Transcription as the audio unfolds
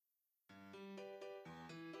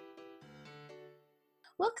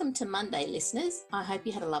Welcome to Monday, listeners. I hope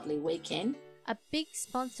you had a lovely weekend. A big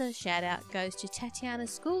sponsor shout out goes to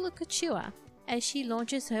Tatiana's School of Couture as she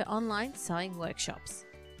launches her online sewing workshops.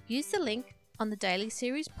 Use the link on the Daily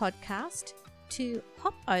Series podcast to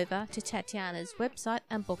hop over to Tatiana's website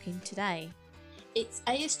and book in today. It's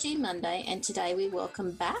ASG Monday, and today we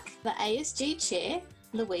welcome back the ASG Chair,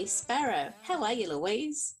 Louise Sparrow. How are you,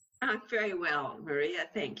 Louise? I'm very well, Maria.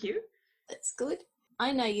 Thank you. That's good.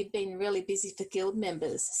 I know you've been really busy for Guild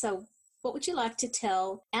members, so what would you like to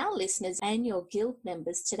tell our listeners and your Guild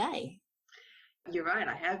members today? You're right,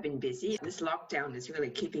 I have been busy. This lockdown is really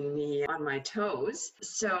keeping me on my toes.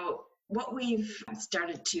 So what we've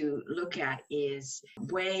started to look at is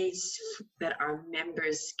ways that our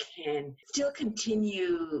members can still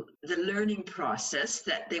continue the learning process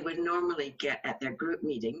that they would normally get at their group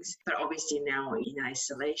meetings, but obviously now in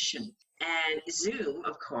isolation. And Zoom,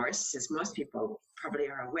 of course, as most people probably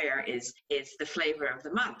are aware, is the flavor of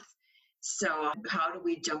the month. So how do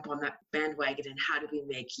we jump on that bandwagon and how do we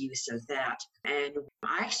make use of that? And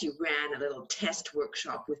I actually ran a little test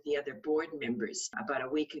workshop with the other board members about a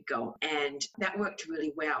week ago, and that worked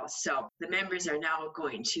really well. So the members are now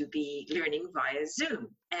going to be learning via Zoom.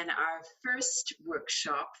 And our first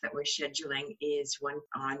workshop that we're scheduling is one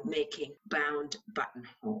on making bound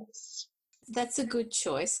buttonholes. That's a good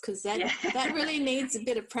choice because that really needs a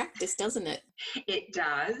bit of practice, doesn't it? It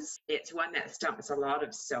does. It's one that stumps a lot of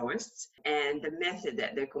sewists, and the method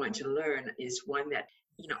that they're going to learn is one that,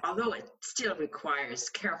 although it still requires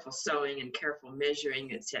careful sewing and careful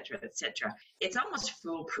measuring, etc., it's almost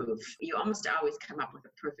foolproof. You almost always come up with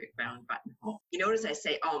a perfect bound buttonhole. You notice I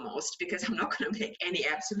say almost because I'm not going to make any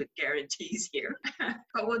absolute guarantees here,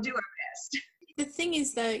 but we'll do our best. The thing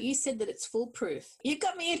is, though, you said that it's foolproof. You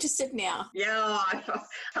got me interested now. Yeah,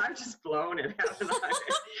 I've just blown it, haven't I?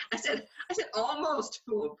 I said almost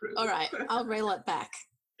foolproof. All right, I'll reel it back.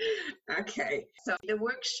 Okay, so the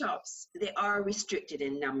workshops, they are restricted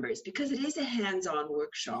in numbers because it is a hands-on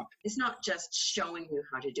workshop. It's not just showing you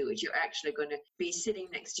how to do it. You're actually going to be sitting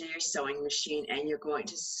next to your sewing machine and you're going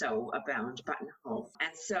to sew a bound buttonhole. And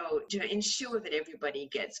so to ensure that everybody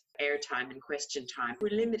gets airtime and question time, we're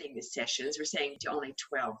limiting the sessions. We're saying to only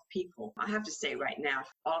 12 people. I have to say right now,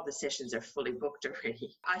 all the sessions are fully booked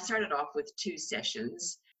already. I started off with 2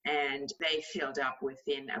 sessions, and they filled up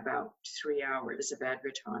within about 3 hours of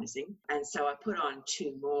advertising. And so I put on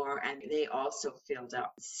 2 more and they also filled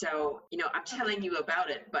up. So, I'm telling you about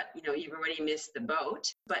it, but, you've already missed the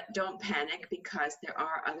boat. But don't panic because there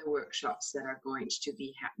are other workshops that are going to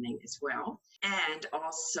be happening as well. And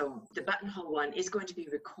also the buttonhole one is going to be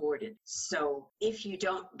recorded. So if you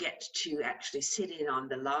don't get to actually sit in on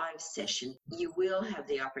the live session, you will have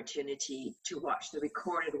the opportunity to watch the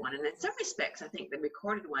recorded one. And in some respects, I think the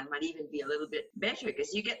recorded one might even be a little bit better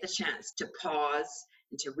because you get the chance to pause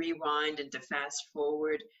and to rewind and to fast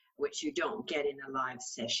forward, which you don't get in a live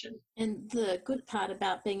session. And the good part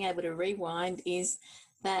about being able to rewind is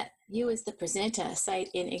that you as the presenter say it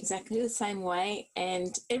in exactly the same way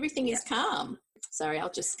and everything is calm. Sorry,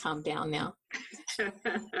 I'll just calm down now.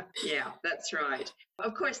 Yeah, that's right.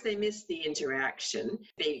 Of course, they miss the interaction,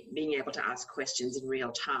 being able to ask questions in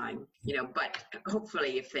real time, but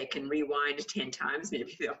hopefully if they can rewind 10 times,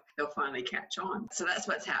 maybe they'll finally catch on. So that's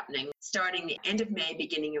what's happening. Starting the end of May,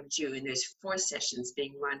 beginning of June, there's 4 sessions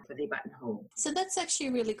being run for the buttonhole. So that's actually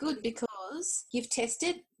really good because you've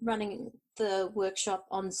tested running the workshop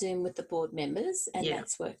on Zoom with the board members and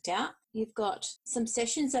that's worked out. You've got some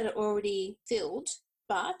sessions that are already filled,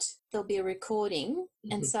 but there'll be a recording.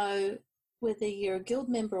 Mm-hmm. And so whether you're a Guild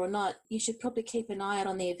member or not, you should probably keep an eye out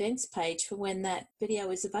on the events page for when that video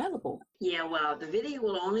is available. Yeah, well, the video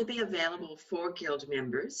will only be available for Guild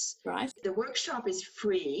members. Right. The workshop is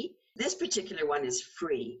free. This particular one is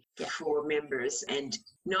free for members, and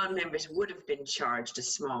non-members would have been charged a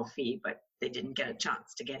small fee, but they didn't get a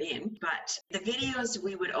chance to get in. But the videos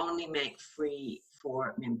we would only make free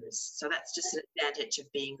for members. So that's just an advantage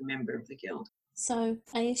of being a member of the Guild. So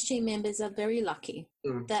ASG members are very lucky.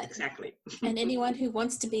 Exactly. And anyone who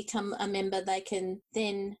wants to become a member, they can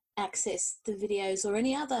then access the videos or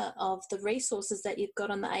any other of the resources that you've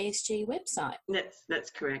got on the ASG website. That's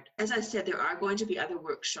correct. As I said, there are going to be other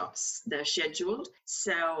workshops that are scheduled.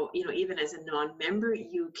 So, even as a non-member,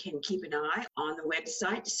 you can keep an eye on the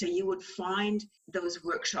website. So you would find those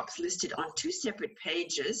workshops listed on 2 separate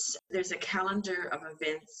pages. There's a calendar of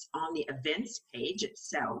events on the events page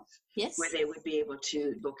itself. Yes. Where they would be able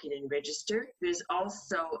to book in and register. There's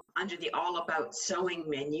also, under the All About Sewing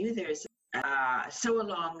menu, there's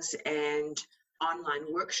sew-alongs and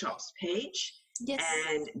online workshops page. Yes.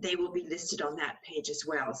 And they will be listed on that page as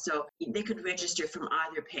well. So they could register from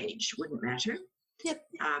either page, wouldn't matter. Yep.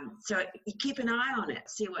 So you keep an eye on it,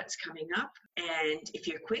 see what's coming up. And if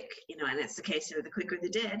you're quick, and that's the case of the quick or the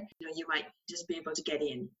dead, you might just be able to get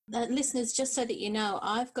in. Listeners, just so that you know,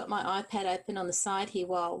 I've got my iPad open on the side here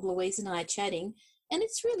while Louise and I are chatting, and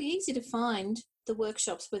it's really easy to find the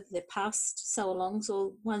workshops, whether they're past sew-alongs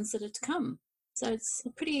or ones that are to come. So it's a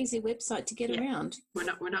pretty easy website to get around. We're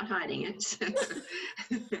not hiding it.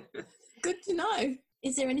 Good to know.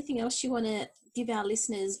 Is there anything else you want to give our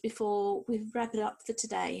listeners before we wrap it up for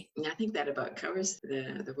today? I think that about covers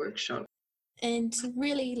the workshop. And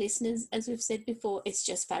really, listeners, as we've said before, it's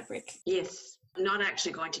just fabric. Yes. I'm not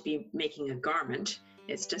actually going to be making a garment.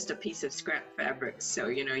 It's just a piece of scrap fabric. So,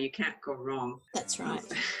 you can't go wrong. That's right.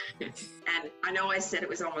 And I know I said it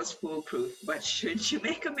was almost foolproof, but should you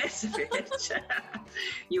make a mess of it,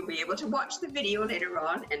 you'll be able to watch the video later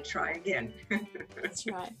on and try again. That's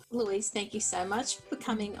right. Louise, thank you so much for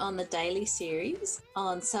coming on the daily series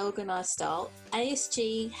on Sew Organised Style.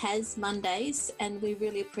 ASG has Mondays, and we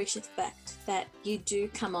really appreciate the fact that you do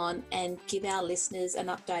come on and give our listeners an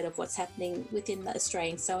update of what's happening within the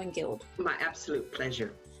Australian Sewing Guild. My absolute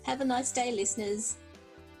pleasure. Have a nice day, listeners.